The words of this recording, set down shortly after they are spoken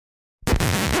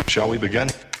Shall we begin?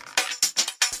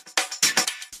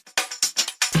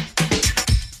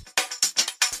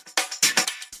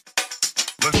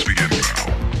 Let's begin now.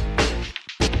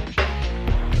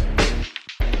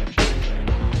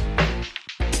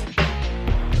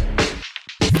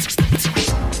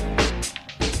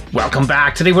 Welcome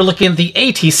back. Today we're looking at the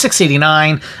AUTOOL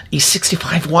 689, a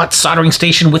 65-watt soldering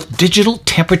station with digital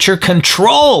temperature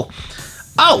control.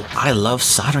 Oh, I love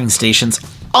soldering stations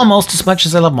almost as much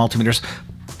as I love multimeters.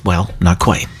 Well, not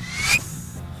quite.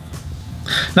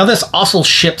 Now this also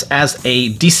ships as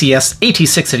a DCS AUTOOL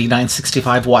 689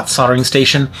 65-watt soldering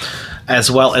station,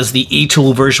 as well as the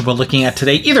ETOOL version we're looking at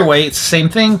today. Either way, it's the same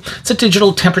thing. It's a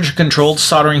digital temperature controlled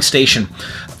soldering station.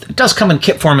 It does come in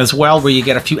kit form as well, where you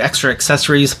get a few extra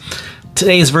accessories.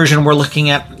 Today's version we're looking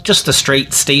at just a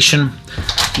straight station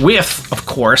with, of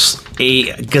course, a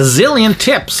gazillion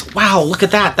tips. Wow, look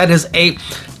at that. That is a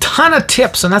ton of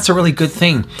tips, and that's a really good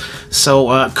thing.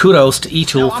 So kudos to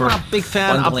ETOOL for. I'm not a big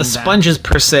fan of the sponges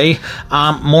per se.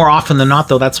 More often than not,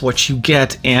 though, that's what you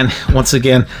get. And once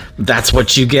again, that's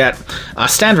what you get. A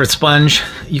standard sponge,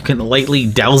 you can lightly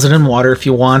douse it in water if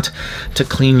you want to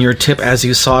clean your tip as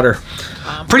you solder.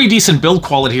 Pretty decent build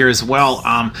quality here as well.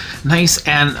 Nice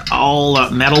and all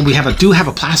metal. We do have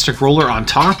a plastic roller on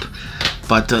top,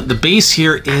 but the base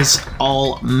here is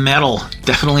all metal.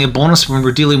 Definitely a bonus when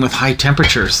we're dealing with high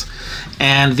temperatures.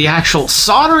 And the actual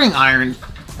soldering iron,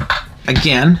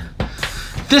 again,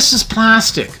 this is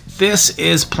plastic. This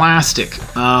is plastic.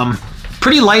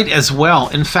 Pretty light as well.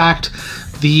 In fact,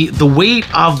 the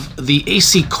weight of the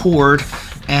AC cord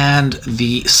and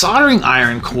the soldering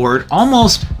iron cord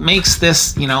almost makes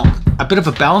this, you know, a bit of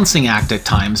a balancing act at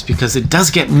times, because it does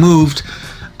get moved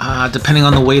depending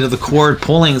on the weight of the cord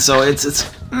pulling. So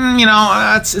it's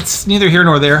neither here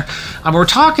nor there. We're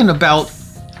talking about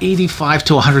 $85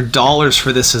 to $100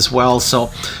 for this as well. So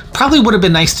probably would have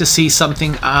been nice to see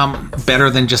something better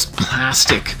than just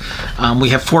plastic. We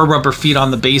have 4 rubber feet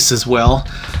on the base as well,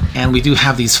 and we do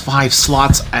have these 5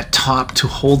 slots at top to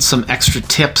hold some extra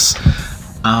tips.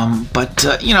 Fit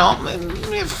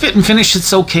and finish,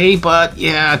 it's okay, but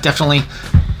yeah, definitely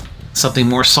something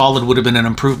more solid would have been an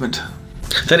improvement.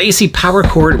 That AC power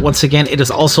cord, once again, it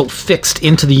is also fixed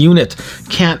into the unit.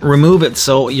 Can't remove it,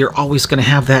 so you're always going to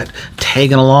have that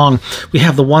tagging along. We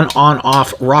have the one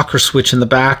on-off rocker switch in the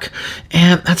back,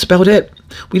 and that's about it.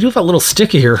 We do have a little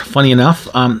sticker here, funny enough,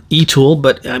 ETOOL,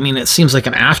 but I mean, it seems like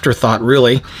an afterthought,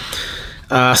 really.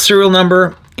 Serial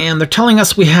number, and they're telling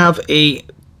us we have a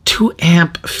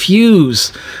 2-amp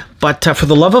fuse, but for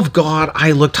the love of God,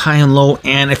 I looked high and low,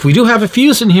 and if we do have a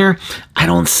fuse in here, I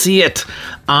don't see it.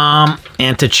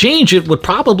 And to change it would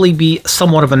probably be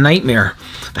somewhat of a nightmare.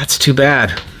 That's too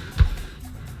bad.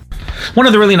 One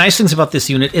of the really nice things about this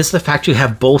unit is the fact you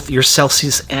have both your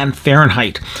Celsius and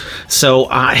Fahrenheit. So,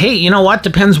 hey, you know what?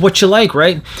 Depends what you like,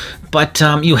 right? But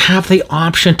you have the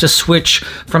option to switch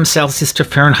from Celsius to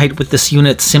Fahrenheit with this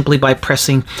unit simply by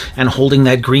pressing and holding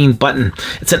that green button.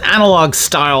 It's an analog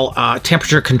style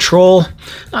temperature control,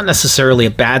 not necessarily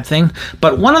a bad thing,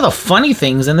 but one of the funny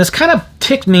things, and this kind of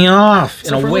ticked me off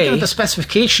in a way. Looking at the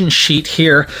specification sheet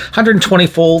here, 120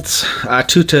 volts,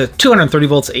 2 to 230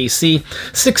 volts AC,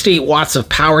 6 to 8 watts of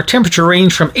power, temperature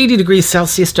range from 80 degrees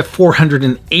Celsius to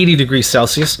 480 degrees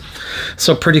Celsius.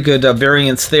 So pretty good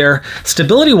variance there.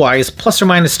 Stability wise, plus or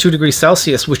minus 2 degrees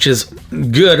Celsius, which is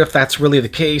good if that's really the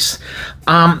case.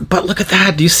 But look at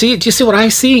that. Do you see it? Do you see what I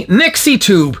see? Nixie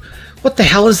tube. What the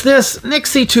hell is this?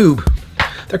 Nixie tube.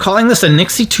 They're calling this a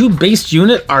Nixie tube based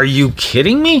unit. Are you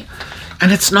kidding me?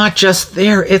 And it's not just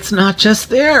there. It's not just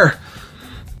there.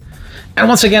 And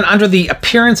once again, under the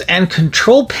appearance and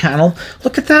control panel,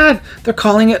 look at that. They're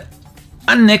calling it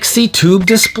a Nixie tube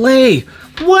display.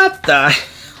 What the?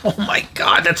 Oh my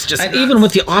God, that's just nuts. Even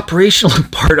with the operational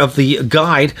part of the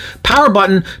guide, power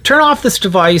button, turn off this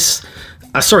device.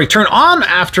 Turn on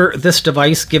after this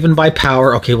device given by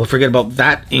power. Okay, we'll forget about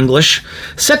that English.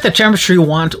 Set the temperature you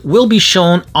want will be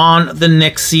shown on the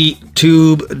Nixie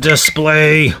tube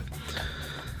display.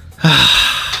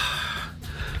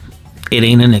 It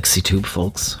ain't a Nixie tube,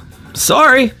 folks.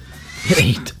 Sorry, it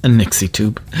ain't a Nixie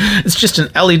tube. It's just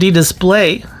an LED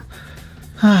display.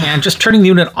 And just turning the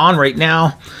unit on right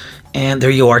now, and there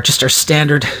you are, just our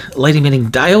standard light emitting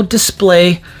diode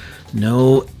display.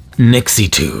 No Nixie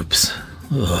tubes.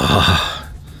 Ugh.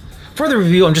 For the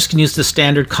review, I'm just going to use the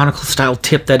standard conical style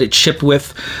tip that it's shipped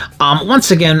with.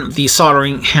 Once again, the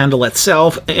soldering handle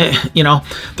itself,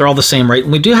 they're all the same, right?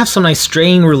 And we do have some nice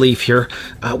strain relief here,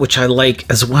 which I like,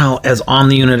 as well as on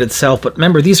the unit itself. But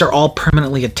remember, these are all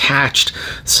permanently attached,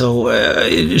 so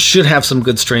it should have some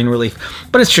good strain relief.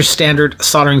 But it's your standard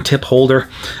soldering tip holder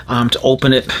to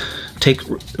open it,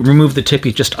 remove the tip,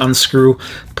 you just unscrew,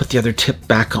 put the other tip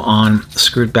back on,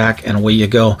 screw it back, and away you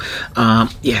go.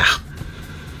 Yeah.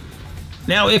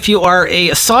 Now, if you are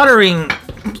a soldering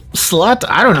slut,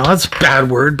 I don't know, that's a bad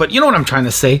word, but you know what I'm trying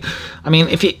to say. I mean,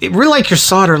 if you really like your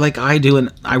solder like I do,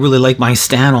 and I really like my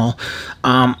Stanol,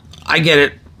 I get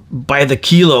it by the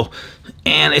kilo,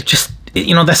 and it just,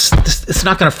 you know, it's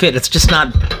not going to fit. It's just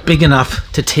not big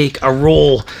enough to take a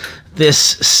roll this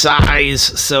size.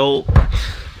 So,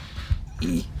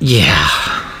 yeah.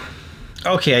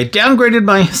 Okay, I downgraded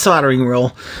my soldering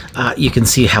roll. You can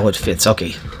see how it fits.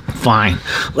 Okay, fine.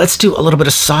 Let's do a little bit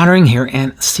of soldering here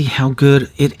and see how good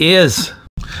it is.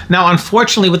 Now,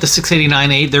 unfortunately, with the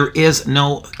 689A, there is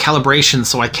no calibration,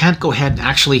 so I can't go ahead and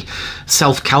actually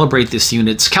self-calibrate this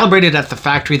unit. It's calibrated at the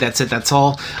factory, that's it, that's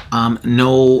all.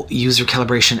 No user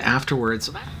calibration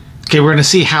afterwards. Okay, we're going to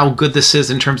see how good this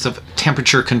is in terms of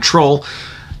temperature control.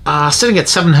 Sitting at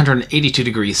 782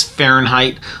 degrees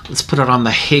Fahrenheit. Let's put it on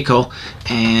the HACO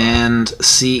and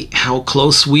see how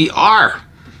close we are.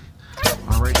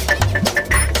 All right.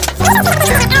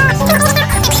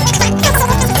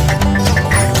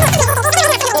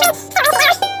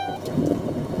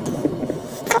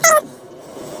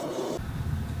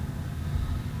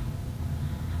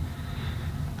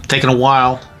 Taking a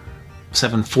while.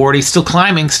 740, still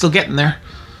climbing, still getting there.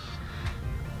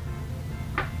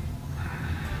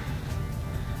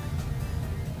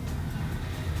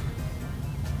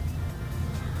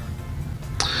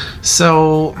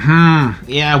 So,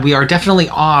 yeah, we are definitely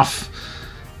off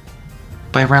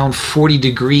by around 40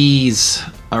 degrees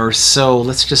or so.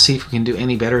 Let's just see if we can do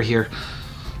any better here.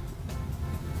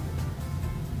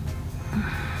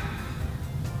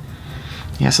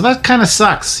 Yeah, so that kind of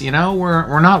sucks, you know,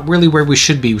 we're not really where we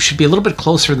should be. We should be a little bit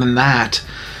closer than that.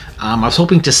 I was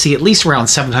hoping to see at least around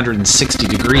 760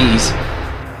 degrees,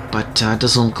 but it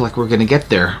doesn't look like we're going to get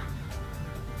there.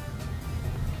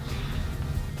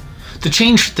 To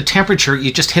change the temperature,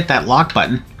 you just hit that lock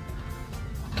button.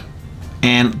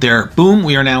 And there, boom,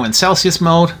 we are now in Celsius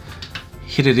mode.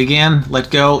 Hit it again, let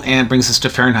go, and brings us to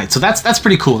Fahrenheit. So that's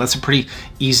pretty cool. That's a pretty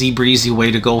easy breezy way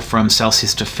to go from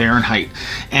Celsius to Fahrenheit.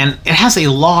 And it has a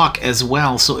lock as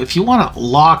well. So if you want to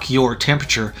lock your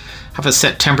temperature, have a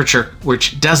set temperature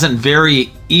which doesn't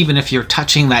vary even if you're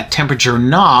touching that temperature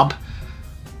knob,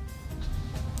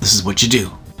 this is what you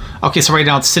do. Okay, so right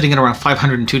now it's sitting at around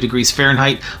 502 degrees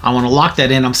Fahrenheit. I want to lock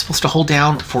that in. I'm supposed to hold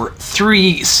down for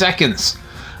 3 seconds.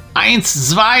 1, 2,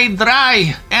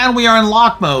 3, and we are in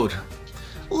lock mode.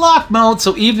 Lock mode,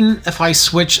 so even if I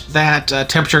switch that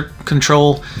temperature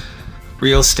control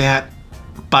rheostat,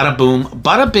 bada boom,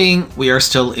 bada bing, we are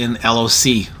still in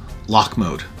LOC, lock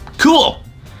mode. Cool!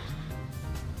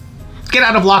 Get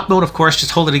out of lock mode, of course,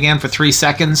 just hold it again for 3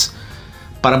 seconds.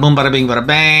 Bada boom, bada bing, bada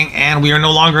bang, and we are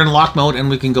no longer in lock mode, and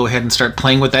we can go ahead and start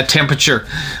playing with that temperature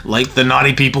like the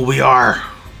naughty people we are.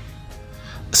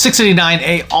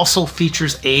 689A also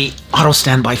features a auto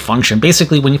standby function.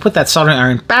 Basically, when you put that soldering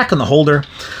iron back in the holder,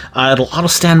 it'll auto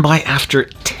standby after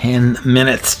 10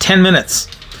 minutes. 10 minutes.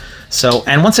 So,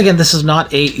 and once again, this is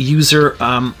not a user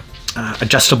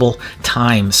adjustable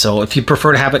time. So if you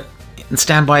prefer to have it in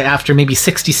standby after maybe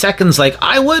 60 seconds like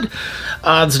I would,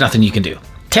 there's nothing you can do.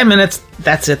 10 minutes,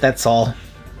 that's it, that's all.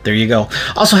 There you go.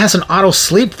 Also has an auto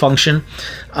sleep function,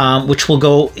 which will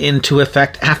go into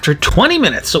effect after 20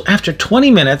 minutes. So after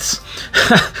 20 minutes,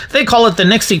 they call it the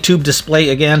Nixie tube display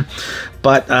again,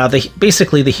 but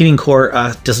basically the heating core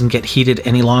doesn't get heated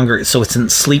any longer, so it's in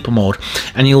sleep mode.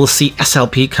 And you will see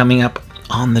SLP coming up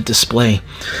on the display.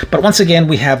 But once again,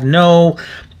 we have no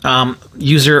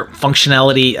user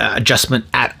functionality adjustment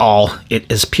at all.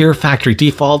 It is pure factory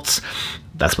defaults.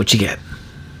 That's what you get.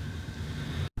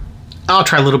 I'll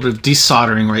try a little bit of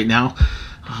desoldering right now.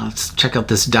 Let's check out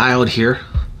this diode here.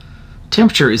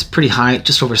 Temperature is pretty high,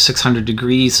 just over 600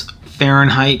 degrees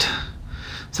Fahrenheit.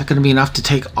 Is that going to be enough to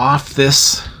take off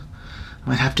this? I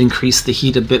might have to increase the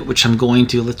heat a bit, which I'm going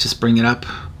to. Let's just bring it up.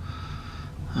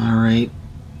 All right.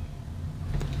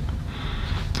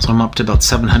 So I'm up to about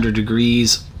 700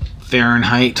 degrees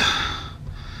Fahrenheit.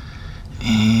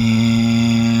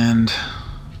 And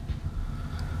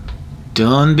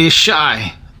don't be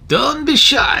shy. Don't be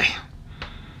shy.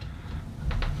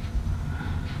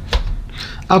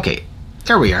 Okay,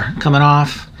 there we are, coming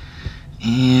off.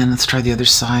 And let's try the other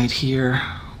side here.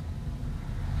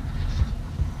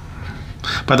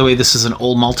 By the way, this is an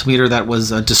old multimeter that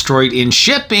was destroyed in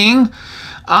shipping.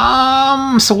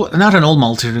 So not an old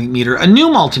multimeter, a new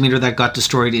multimeter that got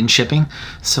destroyed in shipping.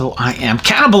 So I am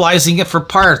cannibalizing it for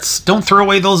parts. Don't throw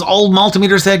away those old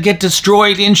multimeters that get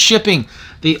destroyed in shipping.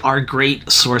 They are a great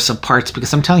source of parts,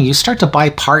 because I'm telling you, you start to buy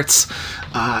parts,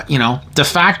 you know, de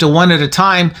facto one at a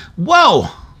time. Whoa,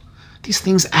 these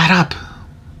things add up.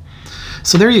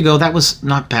 So there you go. That was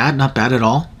not bad at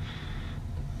all.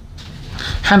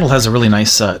 Handle has a really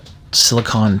nice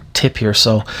silicone tip here,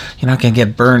 so you're not going to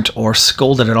get burnt or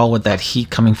scolded at all with that heat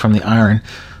coming from the iron.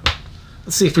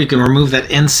 Let's see if we can remove that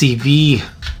NCV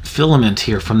filament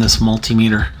here from this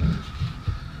multimeter.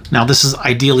 Now this is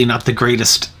ideally not the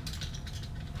greatest.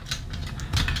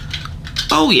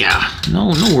 Oh yeah,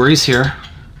 no worries here.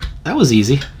 That was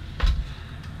easy.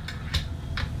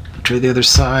 Try the other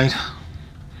side.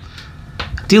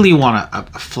 Ideally you want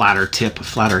a flatter tip, a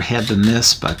flatter head than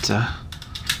this, but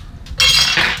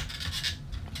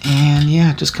and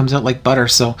yeah, it just comes out like butter.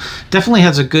 So definitely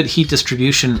has a good heat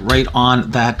distribution right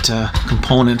on that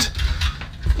component.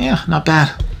 Yeah, not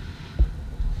bad.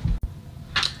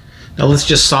 Now let's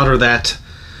just solder that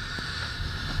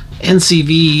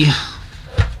NCV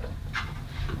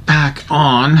back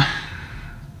on.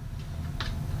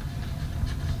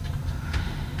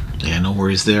 Yeah, no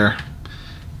worries there.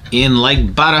 In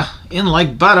like butter, in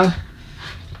like butter.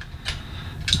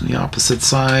 The opposite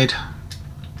side.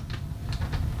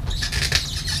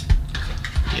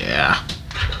 Yeah,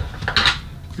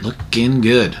 looking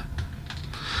good.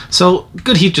 So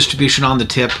good heat distribution on the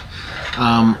tip.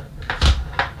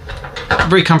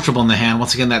 Very comfortable in the hand.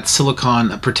 Once again, that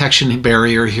silicone protection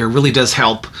barrier here really does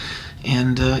help.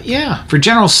 And yeah, for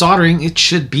general soldering, it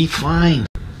should be fine.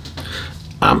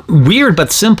 Weird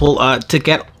but simple to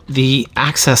get the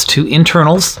access to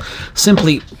internals.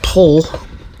 Simply pull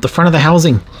the front of the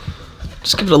housing.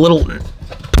 Just give it a little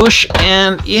push,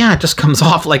 and yeah, it just comes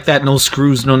off like that. No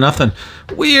screws, no nothing.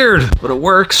 Weird, but it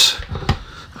works.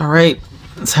 All right,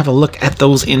 let's have a look at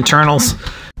those internals.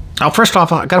 Now, first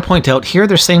off, I gotta point out here,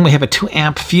 they're saying we have a 2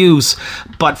 amp fuse,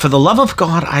 but for the love of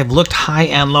God, I've looked high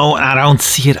and low, and I don't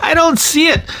see it. I don't see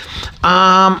it.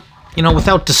 You know,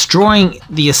 without destroying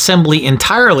the assembly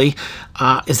entirely.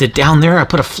 Is it down there? I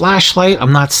put a flashlight.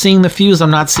 I'm not seeing the fuse.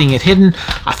 I'm not seeing it hidden.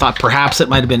 I thought perhaps it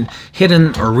might have been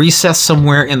hidden or recessed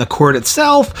somewhere in the cord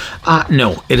itself.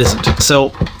 No, it isn't. So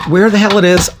where the hell it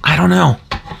is, I don't know.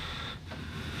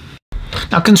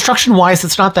 Now, construction-wise,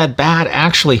 it's not that bad,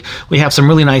 actually. We have some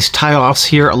really nice tie-offs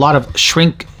here, a lot of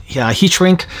shrink, heat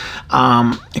shrink,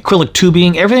 acrylic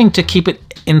tubing, everything to keep it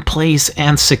in place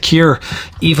and secure.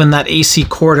 Even that AC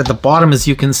cord at the bottom, as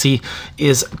you can see,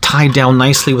 is tied down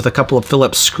nicely with a couple of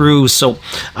Phillips screws. So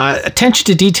attention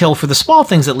to detail for the small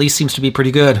things at least seems to be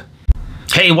pretty good.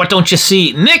 Hey, what don't you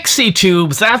see? Nixie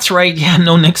tubes! That's right, yeah,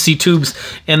 no Nixie tubes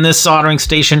in this soldering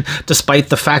station, despite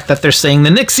the fact that they're saying the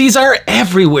Nixies are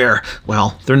everywhere.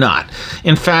 Well, they're not.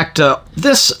 In fact,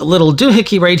 this little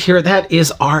doohickey right here, that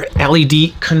is our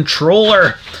LED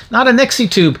controller. Not a Nixie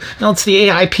tube. No, it's the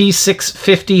AIP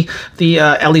 650, the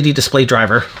LED display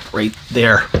driver right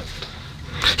there.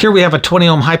 Here we have a 20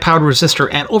 ohm high powered resistor,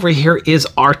 and over here is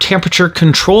our temperature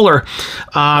controller,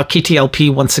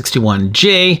 KTLP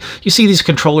 161J. You see these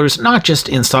controllers not just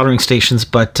in soldering stations,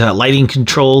 but lighting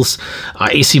controls,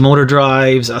 AC motor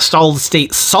drives, solid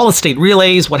state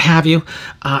relays, what have you,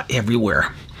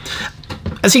 everywhere.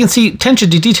 As you can see, attention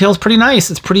to detail is pretty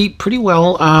nice. It's pretty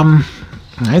well,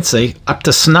 I'd say, up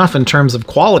to snuff in terms of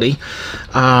quality.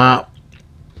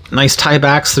 Nice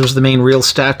tiebacks. There's the main reel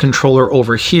stack controller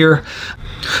over here.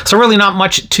 So really not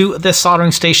much to this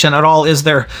soldering station at all, is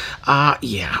there?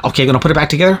 Yeah. Okay, gonna put it back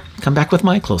together. Come back with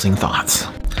my closing thoughts.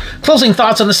 Closing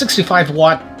thoughts on the 65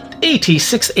 watt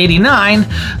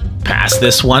AT689. Pass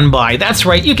this one by. That's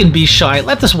right, you can be shy.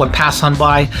 Let this one pass on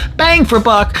by. Bang for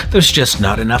buck. There's just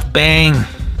not enough bang.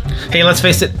 Hey, let's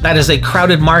face it, that is a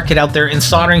crowded market out there in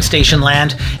soldering station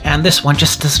land, and this one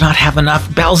just does not have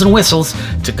enough bells and whistles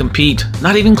to compete.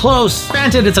 Not even close.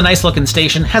 Granted, it's a nice looking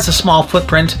station, has a small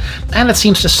footprint, and it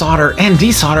seems to solder and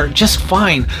desolder just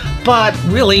fine, but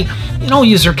really, no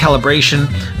user calibration,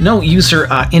 no user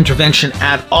intervention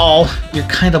at all. You're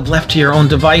kind of left to your own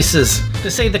devices. They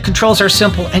say the controls are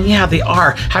simple, and yeah, they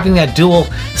are. Having that dual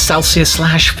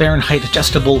Celsius/Fahrenheit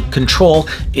adjustable control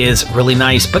is really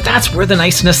nice, but that's where the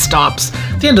niceness stops.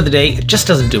 At the end of the day, it just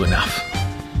doesn't do enough.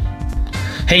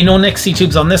 Hey, no Nixie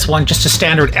tubes on this one, just a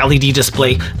standard LED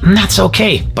display, and that's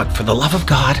okay, but for the love of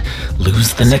God,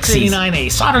 lose the Nixie.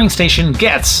 689A soldering station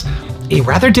gets a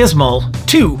rather dismal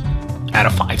 2 out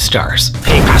of 5 stars.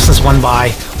 Hey, pass this one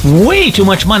by. Way too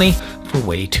much money for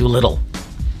way too little.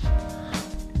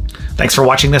 Thanks for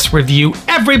watching this review,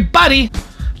 everybody.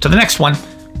 To the next one,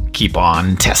 keep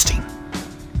on testing.